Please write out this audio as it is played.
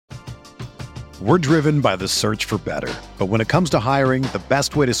We're driven by the search for better. But when it comes to hiring, the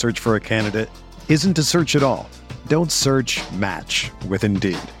best way to search for a candidate isn't to search at all. Don't search, match with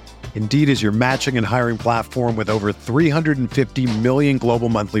Indeed. Indeed is your matching and hiring platform with over 350 million global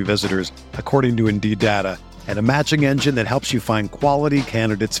monthly visitors, according to Indeed data, and a matching engine that helps you find quality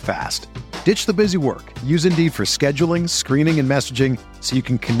candidates fast. Ditch the busy work. Use Indeed for scheduling, screening, and messaging so you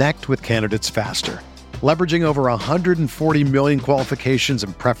can connect with candidates faster. Leveraging over 140 million qualifications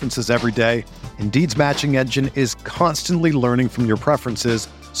and preferences every day, Indeed's matching engine is constantly learning from your preferences,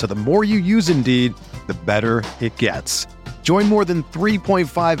 so the more you use Indeed, the better it gets. Join more than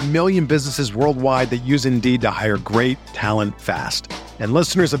 3.5 million businesses worldwide that use Indeed to hire great talent fast. And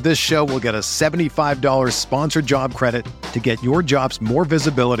listeners of this show will get a $75 sponsored job credit to get your jobs more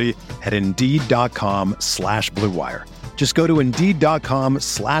visibility at Indeed.com/Blue Wire. Just go to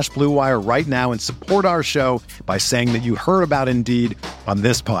Indeed.com/Blue Wire right now and support our show by saying that you heard about Indeed on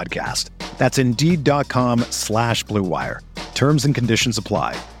this podcast. That's Indeed.com/Blue Wire. Terms and conditions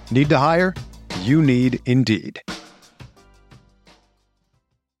apply. Need to hire? You need Indeed.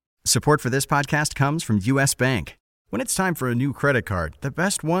 Support for this podcast comes from U.S. Bank. When it's time for a new credit card, the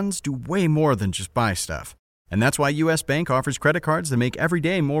best ones do way more than just buy stuff. And that's why U.S. Bank offers credit cards that make every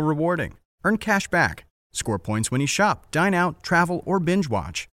day more rewarding. Earn cash back, score points when you shop, dine out, travel, or binge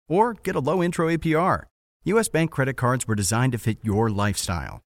watch, or get a low intro APR. U.S. Bank credit cards were designed to fit your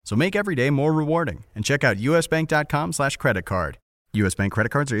lifestyle. So make every day more rewarding and check out usbank.com/credit card. U.S. Bank credit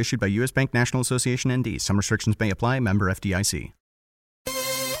cards are issued by U.S. Bank National Association ND. Some restrictions may apply. Member FDIC.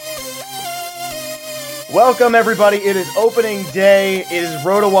 Welcome, everybody. It is opening day. It is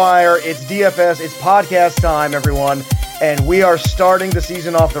RotoWire. It's DFS. It's podcast time, everyone. And we are starting the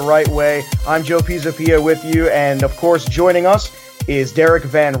season off the right way. I'm Joe Pisapia with you. And, of course, joining us is Derek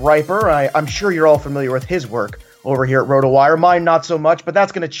Van Riper. I'm sure you're all familiar with his work over here at RotoWire. Mine, not so much, but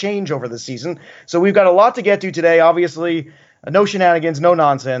that's going to change over the season. So we've got a lot to get to today. Obviously, no shenanigans, no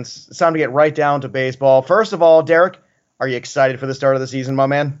nonsense. It's time to get right down to baseball. First of all, Derek, are you excited for the start of the season, my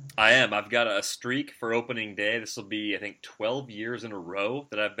man? I am. I've got a streak for opening day. This will be, I think, 12 years in a row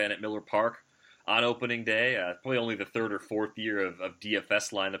that I've been at Miller Park on opening day. Probably only the third or fourth year of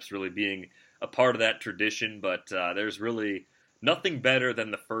DFS lineups really being a part of that tradition, but there's really nothing better than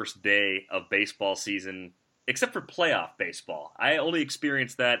the first day of baseball season, except for playoff baseball. I only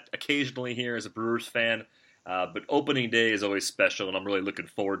experience that occasionally here as a Brewers fan, but opening day is always special, and I'm really looking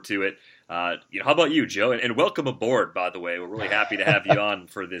forward to it. How about you, Joe? And welcome aboard, by the way. We're really happy to have you on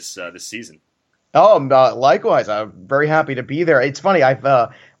for this season. Oh, likewise. I'm very happy to be there. It's funny.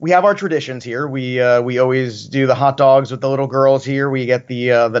 We have our traditions here. We always do the hot dogs with the little girls here. We get the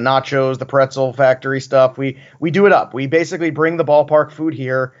nachos, the pretzel factory stuff. We do it up. We basically bring the ballpark food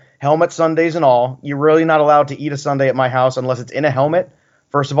here, helmet Sundays and all. You're really not allowed to eat a sundae at my house unless it's in a helmet.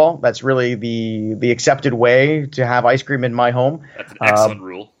 First of all, that's really the accepted way to have ice cream in my home. That's an excellent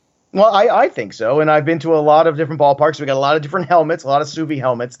rule. Well, I think so, and I've been to a lot of different ballparks. We got a lot of different helmets, a lot of Suvi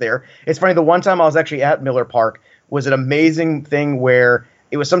helmets there. It's funny, the one time I was actually at Miller Park was an amazing thing where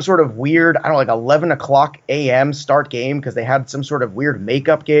it was some sort of weird, I don't know, like 11 o'clock a.m. start game because they had some sort of weird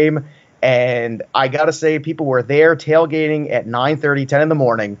makeup game, and I got to say, people were there tailgating at 9:30, 10 in the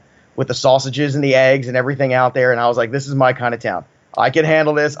morning with the sausages and the eggs and everything out there, and I was like, this is my kind of town. I can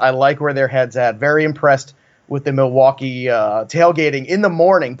handle this. I like where their head's at. Very impressed with the Milwaukee tailgating in the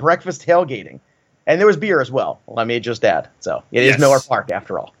morning, breakfast tailgating. And there was beer as well, let me just add. So it is Miller Park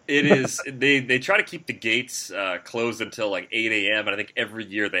after all. It is. They try to keep the gates closed until like 8 a.m. And I think every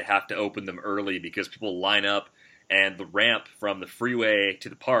year they have to open them early because people line up and the ramp from the freeway to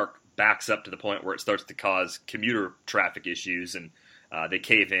the park backs up to the point where it starts to cause commuter traffic issues. And they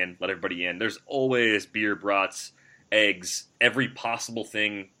cave in, let everybody in. There's always beer, brats, eggs, every possible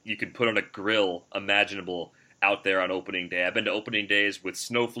thing you can put on a grill imaginable out there on opening day. I've been to opening days with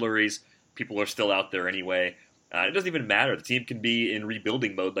snow flurries. People are still out there anyway. It doesn't even matter. The team can be in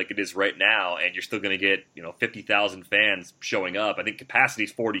rebuilding mode like it is right now, and you're still going to get 50,000 fans showing up. I think capacity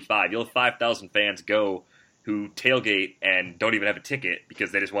is 45. You'll have 5,000 fans go who tailgate and don't even have a ticket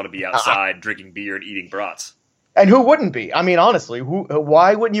because they just want to be outside drinking beer and eating brats. And who wouldn't be? I mean, honestly,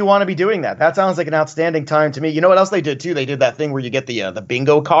 why wouldn't you want to be doing that? That sounds like an outstanding time to me. You know what else they did, too? They did that thing where you get the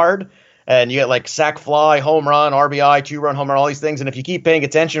bingo card. And you get like sack fly, home run, RBI, 2-run home run, all these things. And if you keep paying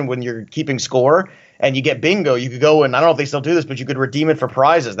attention when you're keeping score and you get bingo, you could go and I don't know if they still do this, but you could redeem it for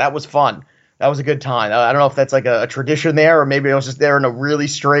prizes. That was fun. That was a good time. I don't know if that's like a tradition there or maybe I was just there in a really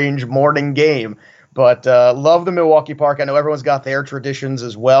strange morning game. But love the Milwaukee Park. I know everyone's got their traditions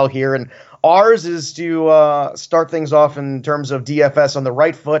as well here. And ours is to start things off in terms of DFS on the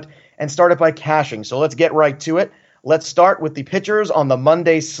right foot and start it by cashing. So let's get right to it. Let's start with the pitchers on the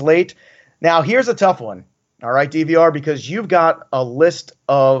Monday slate. Now, here's a tough one, all right, DVR, because you've got a list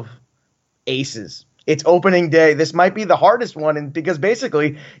of aces. It's opening day. This might be the hardest one, and because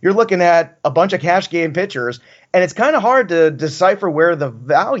basically you're looking at a bunch of cash game pitchers, and it's kind of hard to decipher where the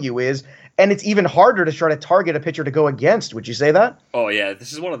value is, and it's even harder to try to target a pitcher to go against. Would you say that? Oh, yeah.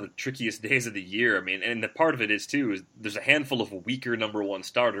 This is one of the trickiest days of the year. I mean, and the part of it is, too, is there's a handful of weaker number one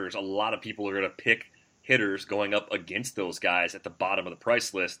starters. A lot of people are going to pick hitters going up against those guys at the bottom of the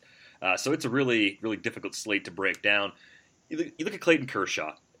price list. So it's a really, really difficult slate to break down. You look at Clayton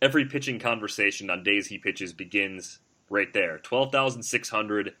Kershaw. Every pitching conversation on days he pitches begins right there.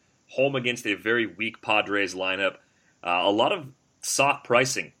 12,600, home against a very weak Padres lineup. A lot of soft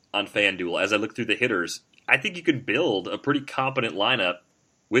pricing on FanDuel. As I look through the hitters, I think you can build a pretty competent lineup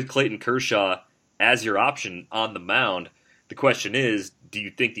with Clayton Kershaw as your option on the mound. The question is, do you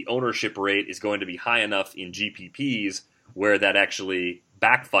think the ownership rate is going to be high enough in GPPs where that actually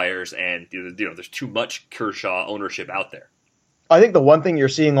backfires and there's too much Kershaw ownership out there? I think the one thing you're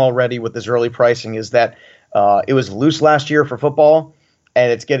seeing already with this early pricing is that it was loose last year for football, and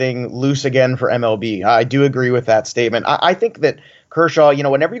it's getting loose again for MLB. I do agree with that statement. I think that Kershaw,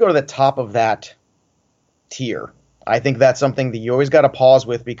 whenever you go to the top of that tier, I think that's something that you always got to pause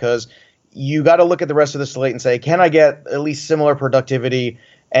with, because you got to look at the rest of the slate and say, can I get at least similar productivity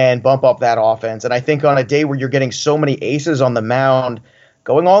and bump up that offense? And I think on a day where you're getting so many aces on the mound,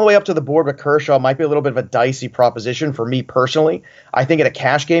 going all the way up to the board with Kershaw might be a little bit of a dicey proposition for me personally. I think at a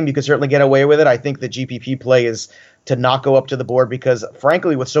cash game, you could certainly get away with it. I think the GPP play is to not go up to the board because,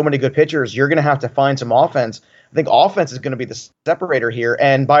 frankly, with so many good pitchers, you're going to have to find some offense. I think offense is going to be the separator here.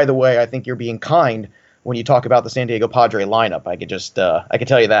 And by the way, I think you're being kind when you talk about the San Diego Padre lineup. I could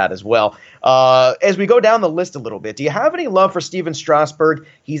tell you that as well. As we go down the list a little bit, do you have any love for Steven Strasburg?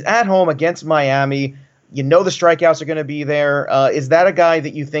 He's at home against Miami. You know the strikeouts are going to be there. Is that a guy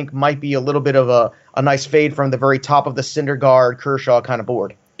that you think might be a little bit of a nice fade from the very top of the Syndergaard, Kershaw kind of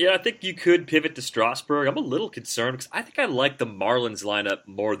board? Yeah, I think you could pivot to Strasburg. I'm a little concerned because I think I like the Marlins lineup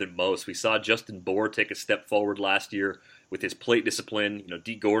more than most. We saw Justin Bour take a step forward last year with his plate discipline.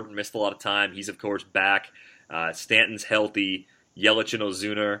 Dee Gordon missed a lot of time. He's, of course, back. Stanton's healthy. Yelich and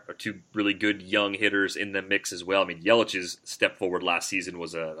Ozuna are two really good young hitters in the mix as well. I mean, Yelich's step forward last season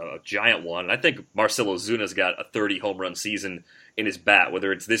was a giant one. And I think Marcell Ozuna's got a 30 home run season in his bat.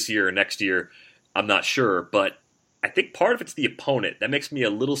 Whether it's this year or next year, I'm not sure. But I think part of it's the opponent. That makes me a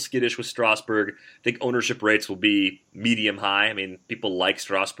little skittish with Strasburg. I think ownership rates will be medium high. I mean, people like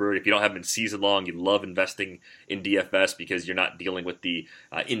Strasburg. If you don't have him in season long, you love investing in DFS because you're not dealing with the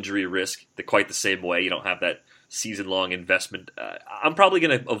injury risk quite the same way. You don't have that season-long investment. I'm probably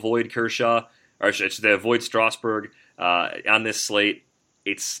going to avoid Kershaw, or I should avoid Strasburg on this slate.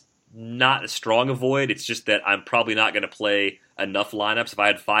 It's not a strong avoid. It's just that I'm probably not going to play enough lineups. If I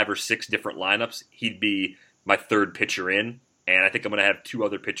had 5 or 6 different lineups, he'd be my third pitcher in, and I think I'm going to have 2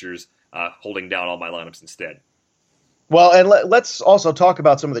 other pitchers holding down all my lineups instead. Well, and let's also talk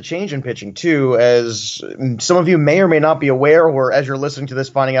about some of the change in pitching, too, as some of you may or may not be aware, or as you're listening to this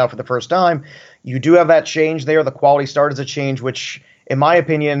finding out for the first time, you do have that change there. The quality start is a change, which, in my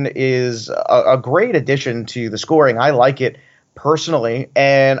opinion, is a great addition to the scoring. I like it personally,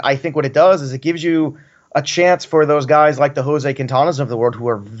 and I think what it does is it gives you a chance for those guys like the Jose Quintanas of the world, who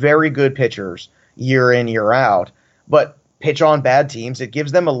are very good pitchers year in, year out, but pitch on bad teams. It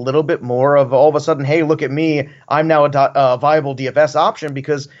gives them a little bit more of all of a sudden, hey, look at me, I'm now a viable DFS option,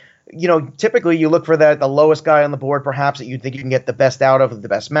 because typically you look for the lowest guy on the board, perhaps, that you think you can get the best out of, the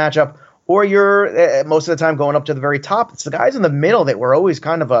best matchup, or you're most of the time going up to the very top. It's the guys in the middle that were always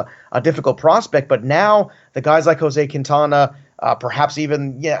kind of a difficult prospect, but now the guys like Jose Quintana, perhaps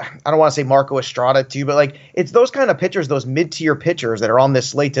even, I don't want to say Marco Estrada too, but it's those kind of pitchers, those mid-tier pitchers that are on this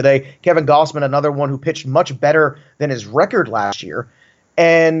slate today. Kevin Gausman, another one who pitched much better than his record last year.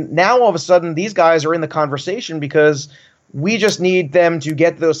 And now all of a sudden these guys are in the conversation because we just need them to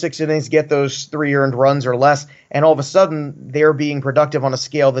get those 6 innings, get those 3 earned runs or less, and all of a sudden they're being productive on a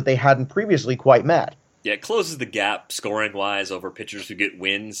scale that they hadn't previously quite met. Yeah, it closes the gap scoring-wise over pitchers who get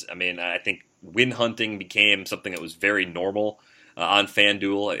wins. I mean, I think win hunting became something that was very normal on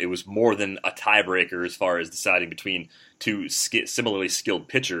FanDuel. It was more than a tiebreaker as far as deciding between 2 similarly skilled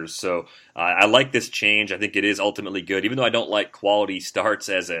pitchers. So I like this change. I think it is ultimately good. Even though I don't like quality starts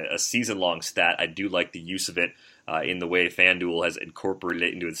as a season-long stat, I do like the use of it in the way FanDuel has incorporated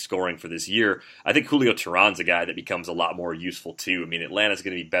it into its scoring for this year. I think Julio Teheran's a guy that becomes a lot more useful too. I mean, Atlanta's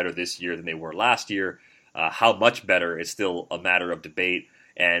going to be better this year than they were last year. How much better is still a matter of debate.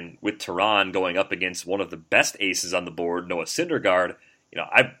 And with Teheran going up against one of the best aces on the board, Noah Syndergaard,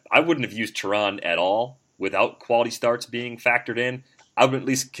 I wouldn't have used Teheran at all without quality starts being factored in. I would at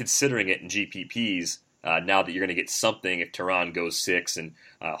least considering it in GPPs now that you're going to get something if Teheran goes 6 and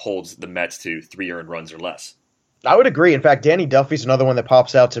holds the Mets to 3 earned runs or less. I would agree. In fact, Danny Duffy's another one that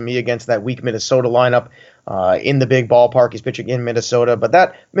pops out to me against that weak Minnesota lineup in the big ballpark. He's pitching in Minnesota, but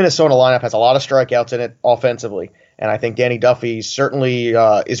that Minnesota lineup has a lot of strikeouts in it offensively, and I think Danny Duffy certainly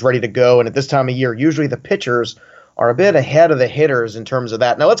is ready to go. And at this time of year, usually the pitchers are a bit ahead of the hitters in terms of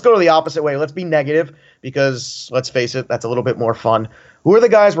that. Now let's go to the opposite way. Let's be negative because, let's face it, that's a little bit more fun. Who are the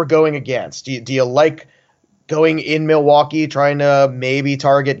guys we're going against? Do you like going in Milwaukee, trying to maybe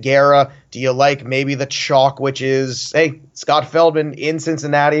target Guerra? Do you like maybe the chalk, which is, hey, Scott Feldman in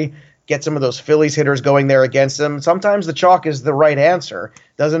Cincinnati, get some of those Phillies hitters going there against him? Sometimes the chalk is the right answer.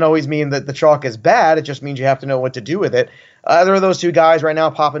 Doesn't always mean that the chalk is bad. It just means you have to know what to do with it. Either of those two guys right now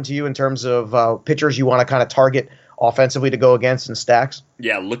popping to you in terms of pitchers you want to kind of target offensively to go against in stacks?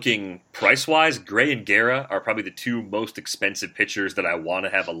 Yeah, looking price-wise, Gray and Guerra are probably the two most expensive pitchers that I want to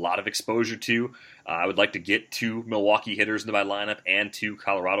have a lot of exposure to. I would like to get 2 Milwaukee hitters into my lineup and 2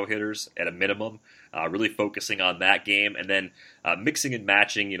 Colorado hitters at a minimum, really focusing on that game, and then mixing and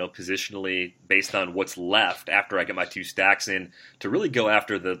matching, positionally based on what's left after I get my 2 stacks in to really go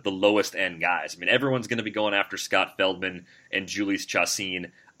after the lowest end guys. I mean, everyone's going to be going after Scott Feldman and Jhoulys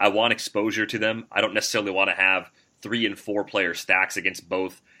Chacin. I want exposure to them. I don't necessarily want to have 3 and 4 player stacks against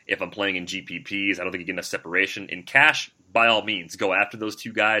both if I'm playing in GPPs. I don't think you get enough separation. In cash, by all means, go after those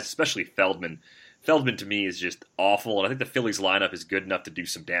 2 guys, especially Feldman. Feldman, to me, is just awful, and I think the Phillies lineup is good enough to do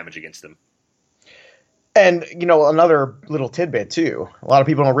some damage against them. And, another little tidbit, too. A lot of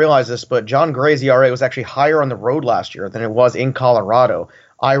people don't realize this, but John Gray's ERA was actually higher on the road last year than it was in Colorado.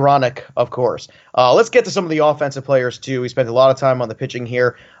 Ironic, of course. Let's get to some of the offensive players, too. We spent a lot of time on the pitching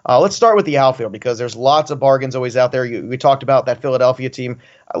here. Let's start with the outfield because there's lots of bargains always out there. We talked about that Philadelphia team.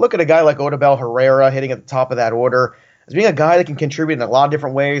 I look at a guy like Odubel Herrera hitting at the top of that order as being a guy that can contribute in a lot of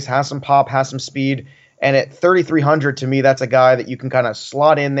different ways, has some pop, has some speed. And at 3,300, to me, that's a guy that you can kind of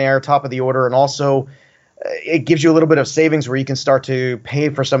slot in there, top of the order, and also it gives you a little bit of savings where you can start to pay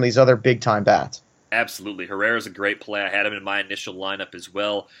for some of these other big-time bats. Absolutely. Herrera's a great play. I had him in my initial lineup as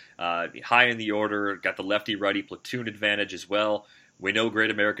well. High in the order, got the lefty-righty platoon advantage as well. We know Great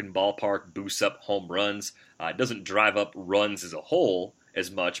American Ballpark boosts up home runs. It doesn't drive up runs as a whole as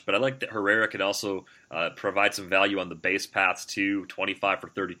much, but I like that Herrera can also provide some value on the base paths too. 25 for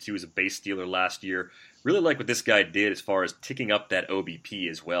 32 as a base stealer last year. Really like what this guy did as far as ticking up that OBP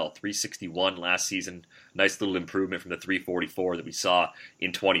as well. 361 last season. Nice little improvement from the 344 that we saw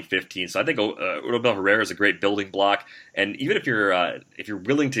in 2015. So I think Odubel Herrera is a great building block. And even if you're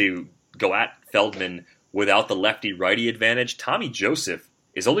willing to go at Feldman without the lefty-righty advantage, Tommy Joseph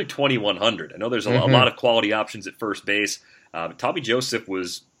is only 2,100. I know there's a lot of quality options at first base. Tommy Joseph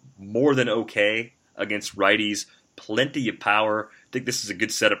was more than okay against righties. Plenty of power. I think this is a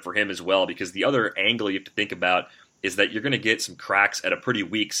good setup for him as well because the other angle you have to think about is that you're going to get some cracks at a pretty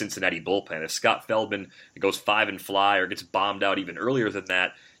weak Cincinnati bullpen. If Scott Feldman goes 5 and fly or gets bombed out even earlier than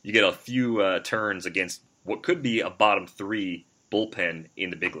that, you get a few turns against what could be a bottom 3 bullpen in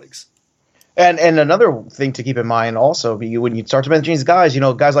the big leagues. And another thing to keep in mind also, when you start to mention these guys,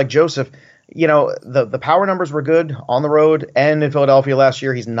 guys like Joseph, the power numbers were good on the road and in Philadelphia last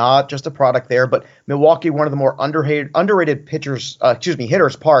year. He's not just a product there, but Milwaukee, one of the more underrated hitters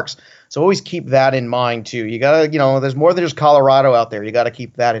parks. So always keep that in mind too. You gotta, there's more than just Colorado out there. You got to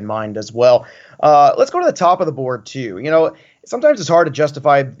keep that in mind as well. Let's go to the top of the board too. Sometimes it's hard to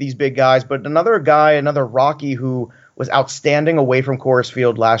justify these big guys, but another Rocky who was outstanding away from Coors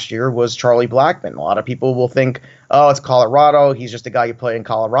Field last year was Charlie Blackmon. A lot of people will think, oh, it's Colorado. He's just a guy you play in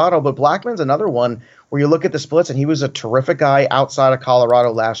Colorado. But Blackmon's another one where you look at the splits, and he was a terrific guy outside of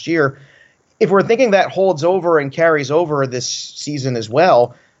Colorado last year. If we're thinking that holds over and carries over this season as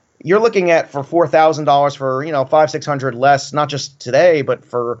well, you're looking at for $4,000 for, $500-600 less, not just today, but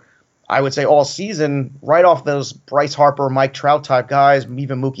for, I would say, all season, right off those Bryce Harper, Mike Trout type guys,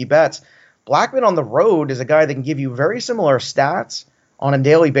 even Mookie Betts. Blackmon on the road is a guy that can give you very similar stats on a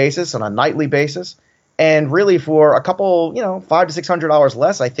daily basis, on a nightly basis, and really for a couple, $500 to $600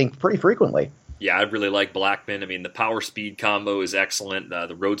 less, I think, pretty frequently. Yeah, I really like Blackmon. I mean, the power-speed combo is excellent.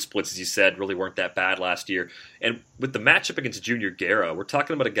 The road splits, as you said, really weren't that bad last year. And with the matchup against Junior Guerra, we're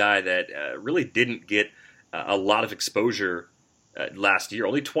talking about a guy that really didn't get a lot of exposure last year,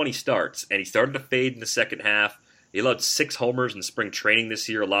 only 20 starts, and he started to fade in the second half. He allowed 6 homers in spring training this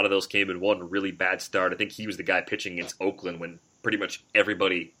year. A lot of those came in one really bad start. I think he was the guy pitching against Oakland when pretty much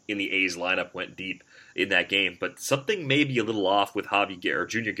everybody in the A's lineup went deep in that game. But something may be a little off with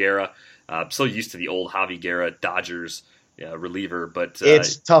Junior Guerra. I'm so used to the old Javi Guerra Dodgers reliever. But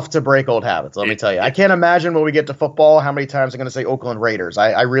it's tough to break old habits, let me tell you. I can't imagine when we get to football how many times I'm going to say Oakland Raiders.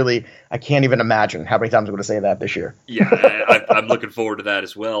 I can't even imagine how many times I'm going to say that this year. Yeah, I'm looking forward to that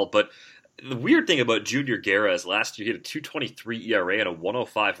as well. But the weird thing about Junior Guerra is last year he had a 2.23 ERA and a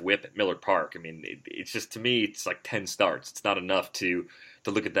 1.05 WHIP at Miller Park. I mean, it's just, to me, it's like 10 starts. It's not enough to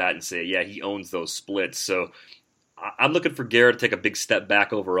look at that and say, yeah, he owns those splits. So I'm looking for Guerra to take a big step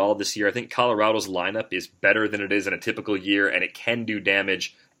back overall this year. I think Colorado's lineup is better than it is in a typical year, and it can do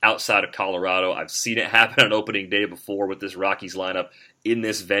damage outside of Colorado. I've seen it happen on opening day before with this Rockies lineup in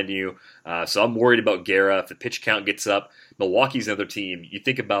this venue. So I'm worried about Guerra. If the pitch count gets up, Milwaukee's another team. You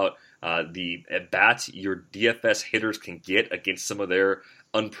think about the at-bats your DFS hitters can get against some of their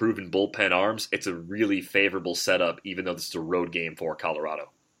unproven bullpen arms. It's a really favorable setup, even though this is a road game for Colorado.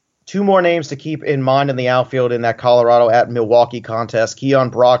 Two more names to keep in mind in the outfield in that Colorado at Milwaukee contest. Keon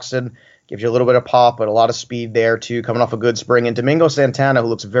Broxton gives you a little bit of pop, but a lot of speed there too, coming off a good spring. And Domingo Santana, who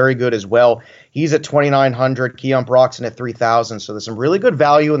looks very good as well. He's at 2,900, Keon Broxton at 3,000. So there's some really good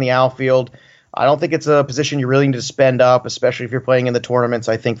value in the outfield. I don't think it's a position you really need to spend up, especially if you're playing in the tournaments.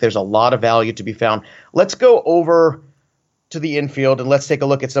 I think there's a lot of value to be found. Let's go over to the infield and let's take a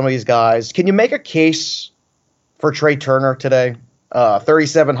look at some of these guys. Can you make a case for Trey Turner today?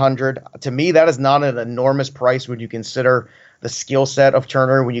 3,700. To me, that is not an enormous price when you consider the skill set of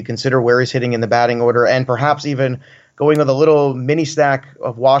Turner, when you consider where he's hitting in the batting order, and perhaps even going with a little mini stack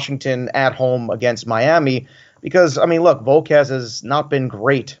of Washington at home against Miami. Because, I mean, look, Volquez has not been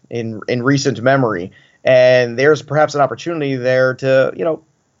great in recent memory, and there's perhaps an opportunity there to,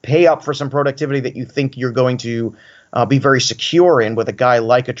 pay up for some productivity that you think you're going to be very secure in with a guy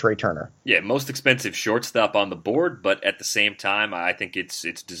like a Trey Turner. Yeah, most expensive shortstop on the board, but at the same time, I think it's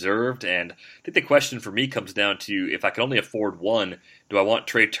deserved. And I think the question for me comes down to, if I can only afford one, do I want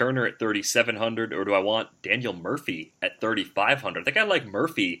Trey Turner at 3,700 or do I want Daniel Murphy at 3,500? I think I like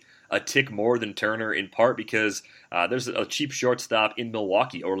Murphy a tick more than Turner, in part because there's a cheap shortstop in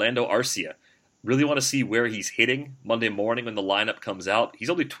Milwaukee, Orlando Arcia. Really want to see where he's hitting Monday morning when the lineup comes out.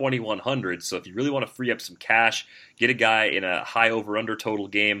 He's only 2,100, so if you really want to free up some cash, get a guy in a high over-under total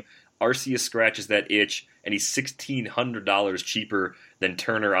game, Arcia scratches that itch, and he's $1,600 cheaper than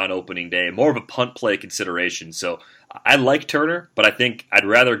Turner on opening day. More of a punt play consideration. So I like Turner, but I think I'd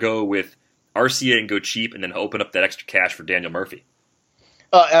rather go with Arcia and go cheap and then open up that extra cash for Daniel Murphy.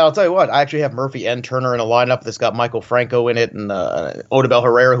 And I'll tell you what, I actually have Murphy and Turner in a lineup that's got Michael Franco in it and Odubel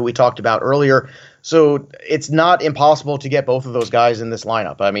Herrera, who we talked about earlier. So it's not impossible to get both of those guys in this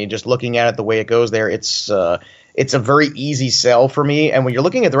lineup. I mean, just looking at it the way it goes there, it's a very easy sell for me. And when you're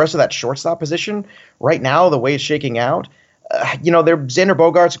looking at the rest of that shortstop position, right now, the way it's shaking out, Xander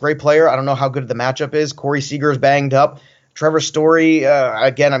Bogaerts, a great player. I don't know how good the matchup is. Corey Seager's banged up. Trevor Story,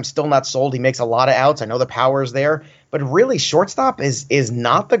 again, I'm still not sold. He makes a lot of outs. I know the power is there. But really, shortstop is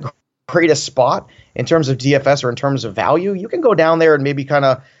not the greatest spot in terms of DFS or in terms of value. You can go down there and maybe kind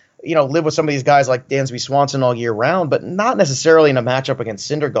of, live with some of these guys like Dansby Swanson all year round, but not necessarily in a matchup against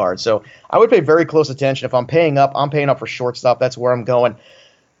Syndergaard. So I would pay very close attention. If I'm paying up for shortstop. That's where I'm going.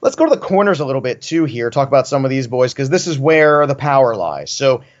 Let's go to the corners a little bit, too, here. Talk about some of these boys, because this is where the power lies.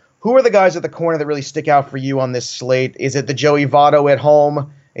 So who are the guys at the corner that really stick out for you on this slate? Is it the Joey Votto at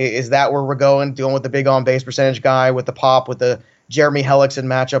home? Is that where we're going with the big on-base percentage guy, with the pop, with the Jeremy Hellickson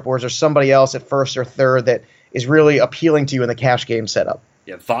matchup, or is there somebody else at first or third that is really appealing to you in the cash game setup?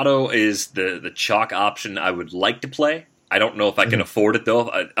 Yeah, Votto is the chalk option I would like to play. I don't know if I can afford it,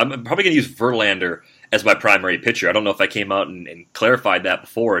 though. I'm probably going to use Verlander as my primary pitcher. I don't know if I came out and clarified that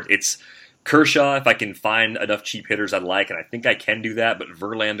before. It's Kershaw, if I can find enough cheap hitters I like, and I think I can do that, but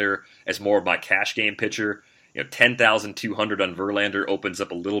Verlander as more of my cash game pitcher. 10,200 on Verlander opens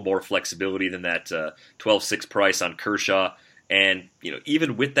up a little more flexibility than that 12.6 price on Kershaw. And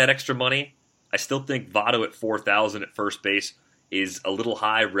even with that extra money, I still think Votto at 4,000 at first base is a little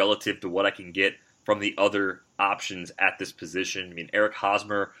high relative to what I can get from the other options at this position. I mean, Eric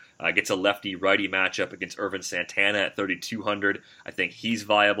Hosmer gets a lefty-righty matchup against Irvin Santana at 3,200. I think he's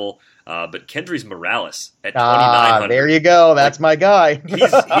viable. But Kendrys Morales at 2,900. There you go. That's my guy.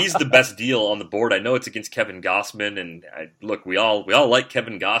 he's the best deal on the board. I know it's against Kevin Gausman, and look, we all like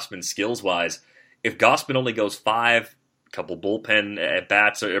Kevin Gausman skills-wise. If Gausman only goes 5, a couple bullpen at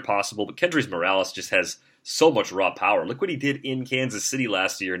bats are possible, but Kendrys Morales just has so much raw power. Look what he did in Kansas City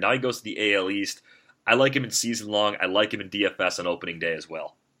last year. Now he goes to the AL East. I like him in season long. I like him in DFS on opening day as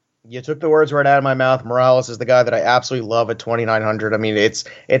well. You took the words right out of my mouth. Morales is the guy that I absolutely love at 2,900. I mean, it's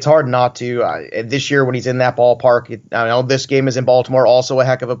hard not to. This year when he's in that ballpark, I know this game is in Baltimore, also a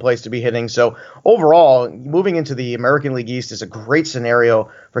heck of a place to be hitting. So overall, moving into the American League East is a great scenario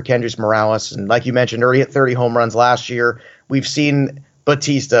for Kendrys Morales. And like you mentioned, already hit 30 home runs last year. We've seen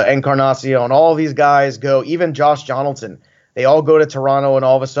Batista, Encarnacion, all these guys go, even Josh Donaldson. They all go to Toronto, and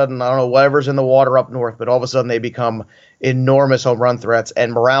all of a sudden, I don't know, whatever's in the water up north, but all of a sudden they become enormous home run threats.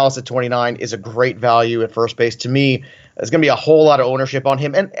 And Morales at 29 is a great value at first base. To me, there's going to be a whole lot of ownership on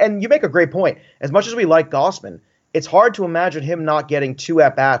him. And you make a great point. As much as we like Gausman, it's hard to imagine him not getting 2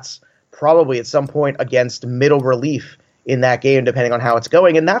 at-bats probably at some point against middle relief in that game, depending on how it's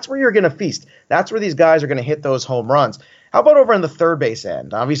going. And that's where you're going to feast. That's where these guys are going to hit those home runs. How about over on the third base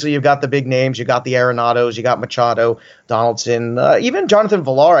end? Obviously, you've got the big names. You got the Arenados. You got Machado, Donaldson. Even Jonathan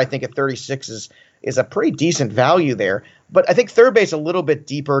Villar, I think, at 36 is a pretty decent value there. But I think third base a little bit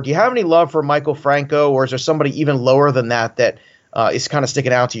deeper. Do you have any love for Michael Franco, or is there somebody even lower than that is kind of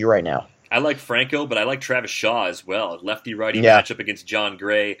sticking out to you right now? I like Franco, but I like Travis Shaw as well. Lefty-righty matchup against John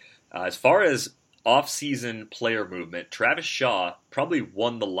Gray. As far as off-season player movement, Travis Shaw probably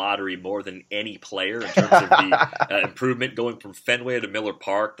won the lottery more than any player in terms of the improvement going from Fenway to Miller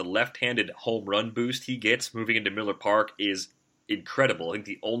Park. The left-handed home run boost he gets moving into Miller Park is incredible. I think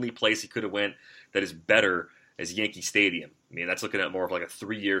the only place he could have went that is better is Yankee Stadium. I mean, that's looking at more of like a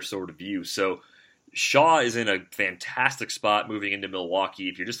 3-year sort of view. So Shaw is in a fantastic spot moving into Milwaukee.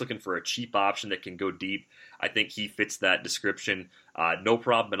 If you're just looking for a cheap option that can go deep, I think he fits that description. No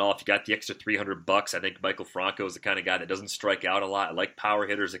problem at all. If you got the extra $300, I think Michael Franco is the kind of guy that doesn't strike out a lot. I like power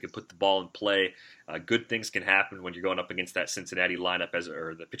hitters that can put the ball in play. Good things can happen when you're going up against that Cincinnati lineup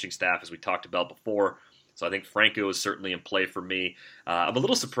or the pitching staff, as we talked about before. So I think Franco is certainly in play for me. I'm a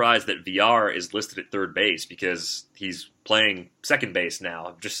little surprised that VR is listed at third base because he's playing second base now.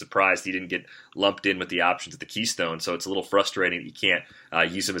 I'm just surprised he didn't get lumped in with the options at the Keystone. So it's a little frustrating that you can't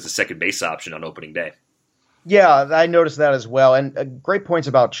use him as a second base option on opening day. Yeah, I noticed that as well. And great points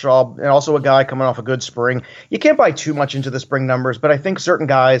about Shaw, and also a guy coming off a good spring. You can't buy too much into the spring numbers, but I think certain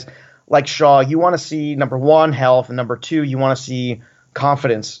guys like Shaw, you want to see, number one, health, and number two, you want to see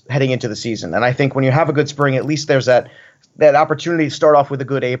confidence heading into the season. And I think when you have a good spring, at least there's that opportunity to start off with a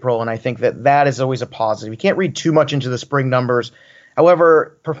good April, and I think that is always a positive. You can't read too much into the spring numbers.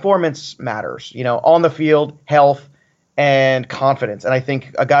 However, performance matters. On the field, health, and confidence. And I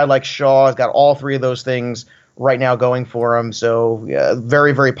think a guy like Shaw has got all three of those things right now going for him. So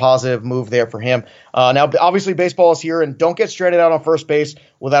very, very positive move there for him. Now, obviously, baseball is here, and don't get stranded out on first base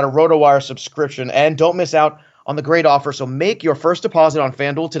without a RotoWire subscription. And don't miss out on the great offer. So make your first deposit on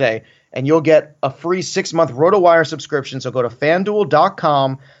FanDuel today, and you'll get a free 6-month RotoWire subscription. So go to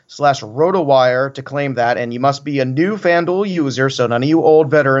FanDuel.com/RotoWire to claim that. And you must be a new FanDuel user, so none of you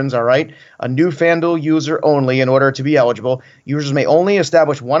old veterans, all right? A new FanDuel user only in order to be eligible. Users may only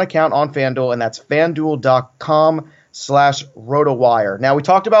establish one account on FanDuel, and that's FanDuel.com/RotoWire. Now, we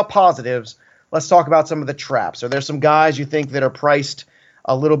talked about positives. Let's talk about some of the traps. Are there some guys you think that are priced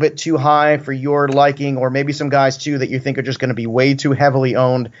a little bit too high for your liking, or maybe some guys too that you think are just going to be way too heavily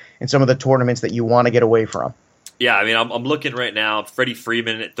owned in some of the tournaments that you want to get away from? Yeah, I mean, I'm looking right now. Freddie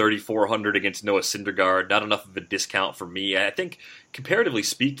Freeman at 3,400 against Noah Syndergaard. Not enough of a discount for me. I think, comparatively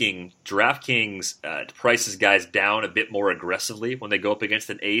speaking, DraftKings prices guys down a bit more aggressively when they go up against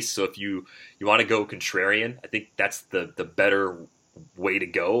an ace. So if you want to go contrarian, I think that's the better way to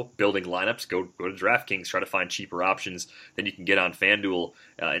go. Building lineups, go to DraftKings, try to find cheaper options than you can get on FanDuel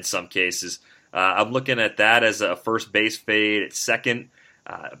in some cases. I'm looking at that as a first base fade at second.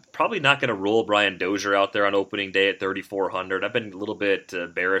 Probably not going to roll Brian Dozier out there on opening day at 3,400. I've been a little bit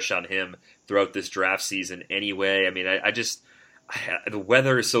bearish on him throughout this draft season anyway. I mean, the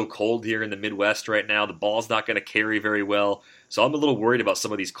weather is so cold here in the Midwest right now. The ball's not going to carry very well. So I'm a little worried about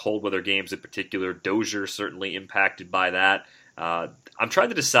some of these cold weather games in particular. Dozier certainly impacted by that. I'm trying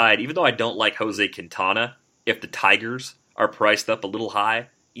to decide, even though I don't like Jose Quintana, if the Tigers are priced up a little high.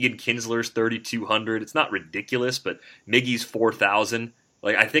 Ian Kinsler's 3,200. It's not ridiculous, but Miggy's 4,000.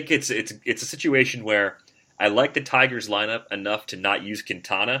 Like, I think it's a situation where I like the Tigers lineup enough to not use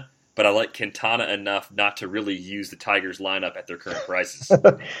Quintana, but I like Quintana enough not to really use the Tigers lineup at their current prices.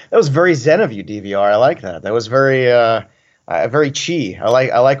 That was very zen of you, DVR. I like that. That was very chi.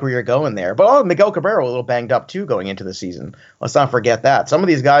 I like where you're going there. But Miguel Cabrera a little banged up too going into the season. Let's not forget that. Some of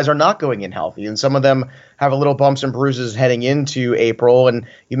these guys are not going in healthy, and some of them have a little bumps and bruises heading into April. And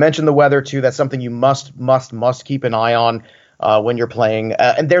you mentioned the weather too. That's something you must keep an eye on when you're playing.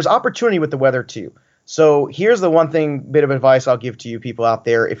 And there's opportunity with the weather too. So here's the one bit of advice I'll give to you people out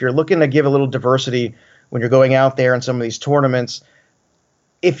there. If you're looking to give a little diversity when you're going out there in some of these tournaments,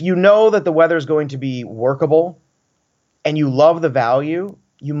 if you know that the weather is going to be workable and you love the value,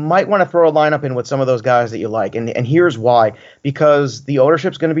 you might want to throw a lineup in with some of those guys that you like. And here's why. Because the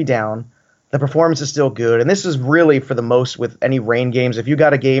ownership's going to be down. The performance is still good. And this is really for the most with any rain games. If you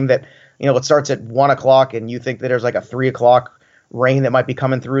got a game that, it starts at 1 o'clock and you think that there's like a 3 o'clock rain that might be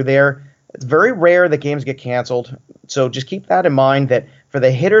coming through there, it's very rare that games get canceled. So just keep that in mind, that for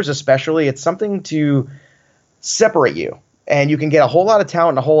the hitters especially, it's something to separate you. And you can get a whole lot of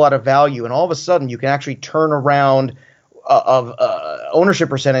talent and a whole lot of value. And all of a sudden you can actually turn around of ownership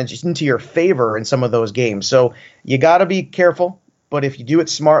percentage into your favor in some of those games. So you got to be careful. But if you do it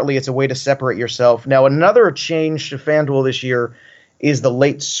smartly, it's a way to separate yourself. Now, another change to FanDuel this year is the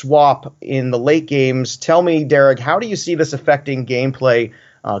late swap in the late games. Tell me, Derek, how do you see this affecting gameplay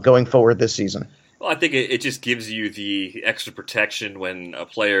going forward this season? Well, I think it just gives you the extra protection when a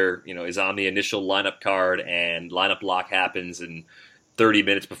player, is on the initial lineup card and lineup lock happens, and 30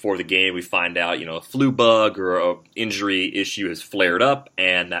 minutes before the game we find out, a flu bug or an injury issue has flared up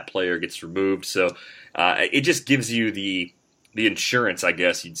and that player gets removed. So it just gives you the insurance, I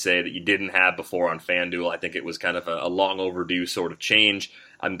guess you'd say, that you didn't have before on FanDuel. I think it was kind of a long overdue sort of change.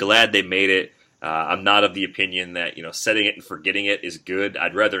 I'm glad they made it. I'm not of the opinion that, setting it and forgetting it is good.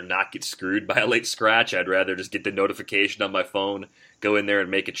 I'd rather not get screwed by a late scratch. I'd rather just get the notification on my phone, go in there and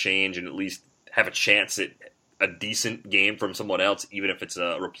make a change, and at least have a chance at a decent game from someone else, even if it's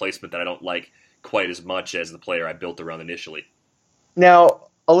a replacement that I don't like quite as much as the player I built around initially. Now,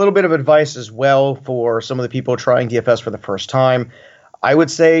 a little bit of advice as well for some of the people trying DFS for the first time. I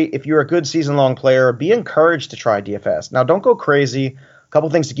would say if you're a good season-long player, be encouraged to try DFS. Now, don't go crazy. A couple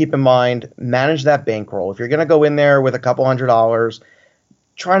things to keep in mind. Manage that bankroll. If you're going to go in there with a couple $100,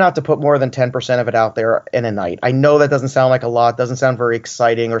 try not to put more than 10% of it out there in a night. I know that doesn't sound like a lot, doesn't sound very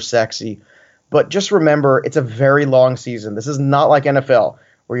exciting or sexy, but just remember, it's a very long season. This is not like NFL,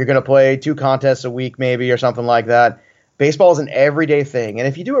 where you're going to play 2 contests a week maybe or something like that. Baseball is an everyday thing, and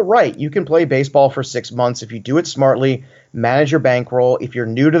if you do it right, you can play baseball for 6 months. If you do it smartly, manage your bankroll. If you're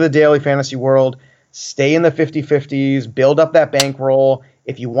new to the daily fantasy world, stay in the 50-50s, build up that bankroll.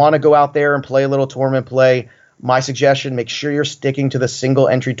 If you want to go out there and play a little tournament play, my suggestion, make sure you're sticking to the single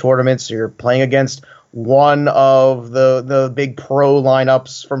entry tournaments. So you're playing against one of the big pro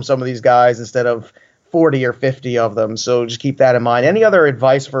lineups from some of these guys instead of 40 or 50 of them. So just keep that in mind. Any other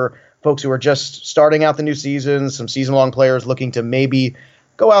advice for folks who are just starting out the new season, some season-long players looking to maybe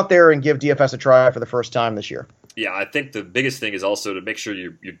go out there and give DFS a try for the first time this year? Yeah, I think the biggest thing is also to make sure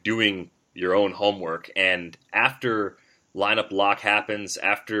you're doing your own homework. And after lineup lock happens,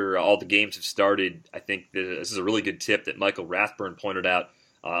 after all the games have started, I think this is a really good tip that Michael Rathburn pointed out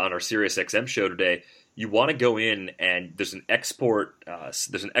on our SiriusXM show today. You want to go in and there's an export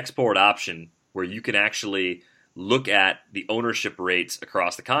option where you can actually look at the ownership rates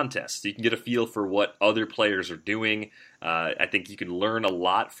across the contest. So you can get a feel for what other players are doing. I think you can learn a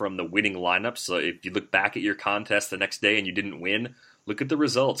lot from the winning lineups. So if you look back at your contest the next day and you didn't win, look at the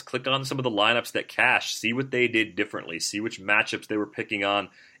results. Click on some of the lineups that cashed. See what they did differently. See which matchups they were picking on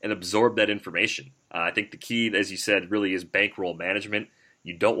and absorb that information. I think the key, as you said, really is bankroll management.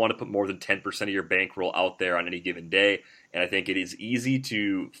 You don't want to put more than 10% of your bankroll out there on any given day. And I think it is easy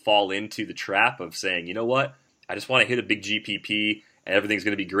to fall into the trap of saying, you know what? I just want to hit a big GPP and everything's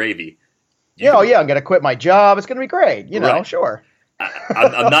going to be gravy. I'm going to quit my job. It's going to be great. Right. Sure.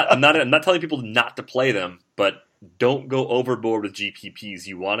 I'm not telling people not to play them, but don't go overboard with GPPs.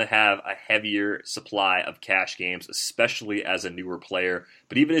 You want to have a heavier supply of cash games, especially as a newer player.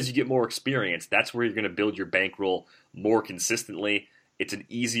 But even as you get more experience, that's where you're going to build your bankroll more consistently. It's an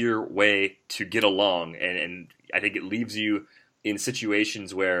easier way to get along, and I think it leaves you in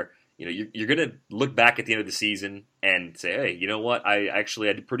situations where you're going to look back at the end of the season and say, hey, you know what? I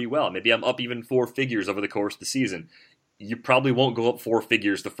did pretty well. Maybe I'm up even 4 figures over the course of the season. You probably won't go up 4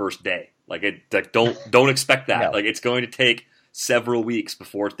 figures the first day. Don't expect that. No. It's going to take several weeks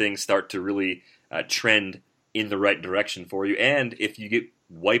before things start to really trend in the right direction for you. And if you get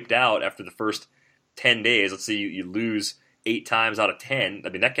wiped out after the first 10 days, let's say you lose 8 times out of 10, I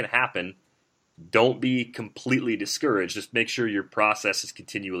mean, that can happen. Don't be completely discouraged. Just make sure your process is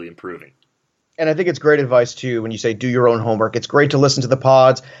continually improving. And I think it's great advice, too, when you say do your own homework. It's great to listen to the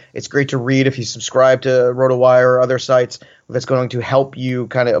pods. It's great to read if you subscribe to RotoWire or other sites that's going to help you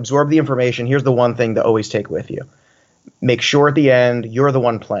kind of absorb the information. Here's the one thing to always take with you. Make sure at the end you're the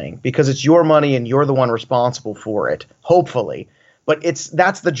one playing, because it's your money and you're the one responsible for it, hopefully. But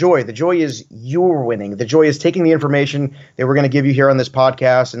that's the joy. The joy is you're winning. The joy is taking the information that we're going to give you here on this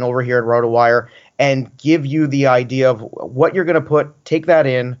podcast and over here at RotoWire and give you the idea of what you're going to put, take that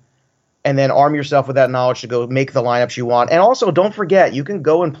in, and then arm yourself with that knowledge to go make the lineups you want. And also, don't forget, you can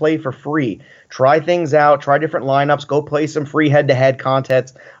go and play for free. Try things out, try different lineups, go play some free head-to-head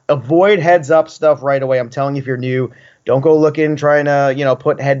contests. Avoid heads-up stuff right away. I'm telling you, if you're new, don't go looking, trying to,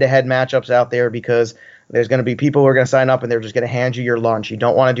 put head-to-head matchups out there, because there's going to be people who are going to sign up and they're just going to hand you your lunch. You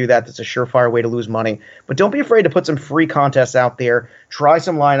don't want to do that. That's a surefire way to lose money. But don't be afraid to put some free contests out there, try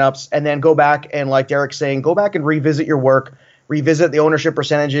some lineups, and then go back and, like Derek's saying, go back and revisit your work, revisit the ownership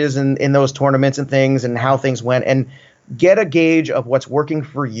percentages in those tournaments and things and how things went, and get a gauge of what's working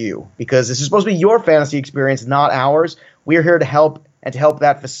for you, because this is supposed to be your fantasy experience, not ours. We're here to help and to help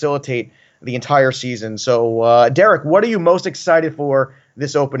that facilitate the entire season. So, Derek, what are you most excited for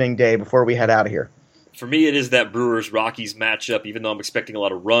this opening day before we head out of here? For me, it is that Brewers-Rockies matchup. Even though I'm expecting a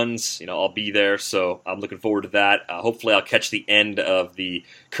lot of runs, I'll be there, so I'm looking forward to that. Hopefully I'll catch the end of the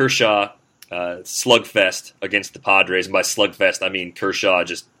Kershaw slugfest against the Padres. And by slugfest, I mean Kershaw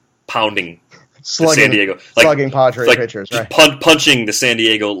just pounding the San Diego, slugging Padres pitchers, right? Punching the San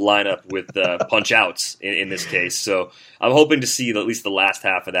Diego lineup with punch outs in this case. So I'm hoping to see at least the last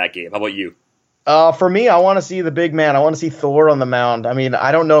half of that game. How about you? For me, I want to see the big man. I want to see Thor on the mound. I mean,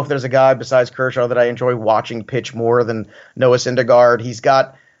 I don't know if there's a guy besides Kershaw that I enjoy watching pitch more than Noah Syndergaard. He's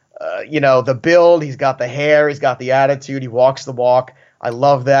got, the build. He's got the hair. He's got the attitude. He walks the walk. I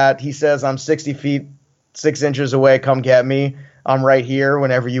love that. He says, I'm 60 feet, 6 inches away. Come get me. I'm right here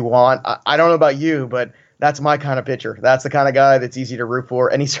whenever you want. I don't know about you, but that's my kind of pitcher. That's the kind of guy that's easy to root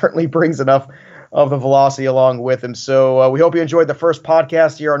for, and he certainly brings enough of the velocity along with him. So we hope you enjoyed the first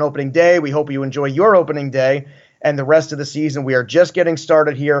podcast here on opening day. We hope you enjoy your opening day and the rest of the season. We are just getting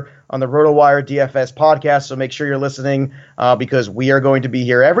started here on the RotoWire DFS podcast, so make sure you're listening because we are going to be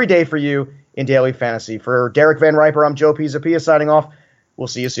here every day for you in daily fantasy. For Derek Van Riper, I'm Joe Pisapia signing off. We'll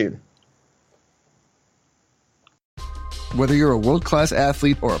see you soon. Whether you're a world-class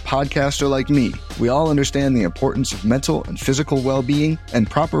athlete or a podcaster like me, we all understand the importance of mental and physical well-being and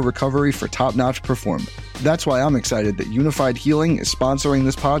proper recovery for top-notch performance. That's why I'm excited that Unified Healing is sponsoring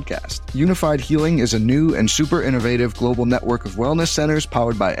this podcast. Unified Healing is a new and super innovative global network of wellness centers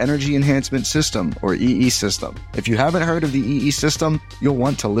powered by Energy Enhancement System, or EE System. If you haven't heard of the EE System, you'll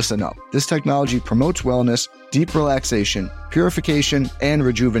want to listen up. This technology promotes wellness, deep relaxation, purification, and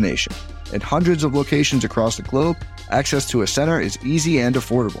rejuvenation. In hundreds of locations across the globe, access to a center is easy and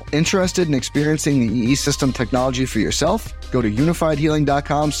affordable. Interested in experiencing the EE System technology for yourself? Go to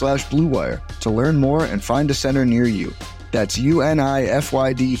unifiedhealing.com/bluewire to learn more and find a center near you. That's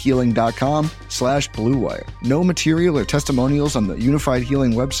unifydhealing.com/bluewire. No material or testimonials on the Unified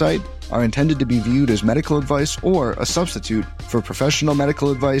Healing website are intended to be viewed as medical advice or a substitute for professional medical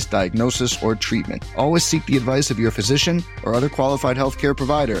advice, diagnosis, or treatment. Always seek the advice of your physician or other qualified healthcare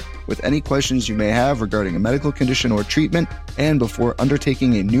provider with any questions you may have regarding a medical condition or treatment and before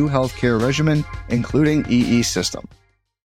undertaking a new healthcare regimen, including EE System.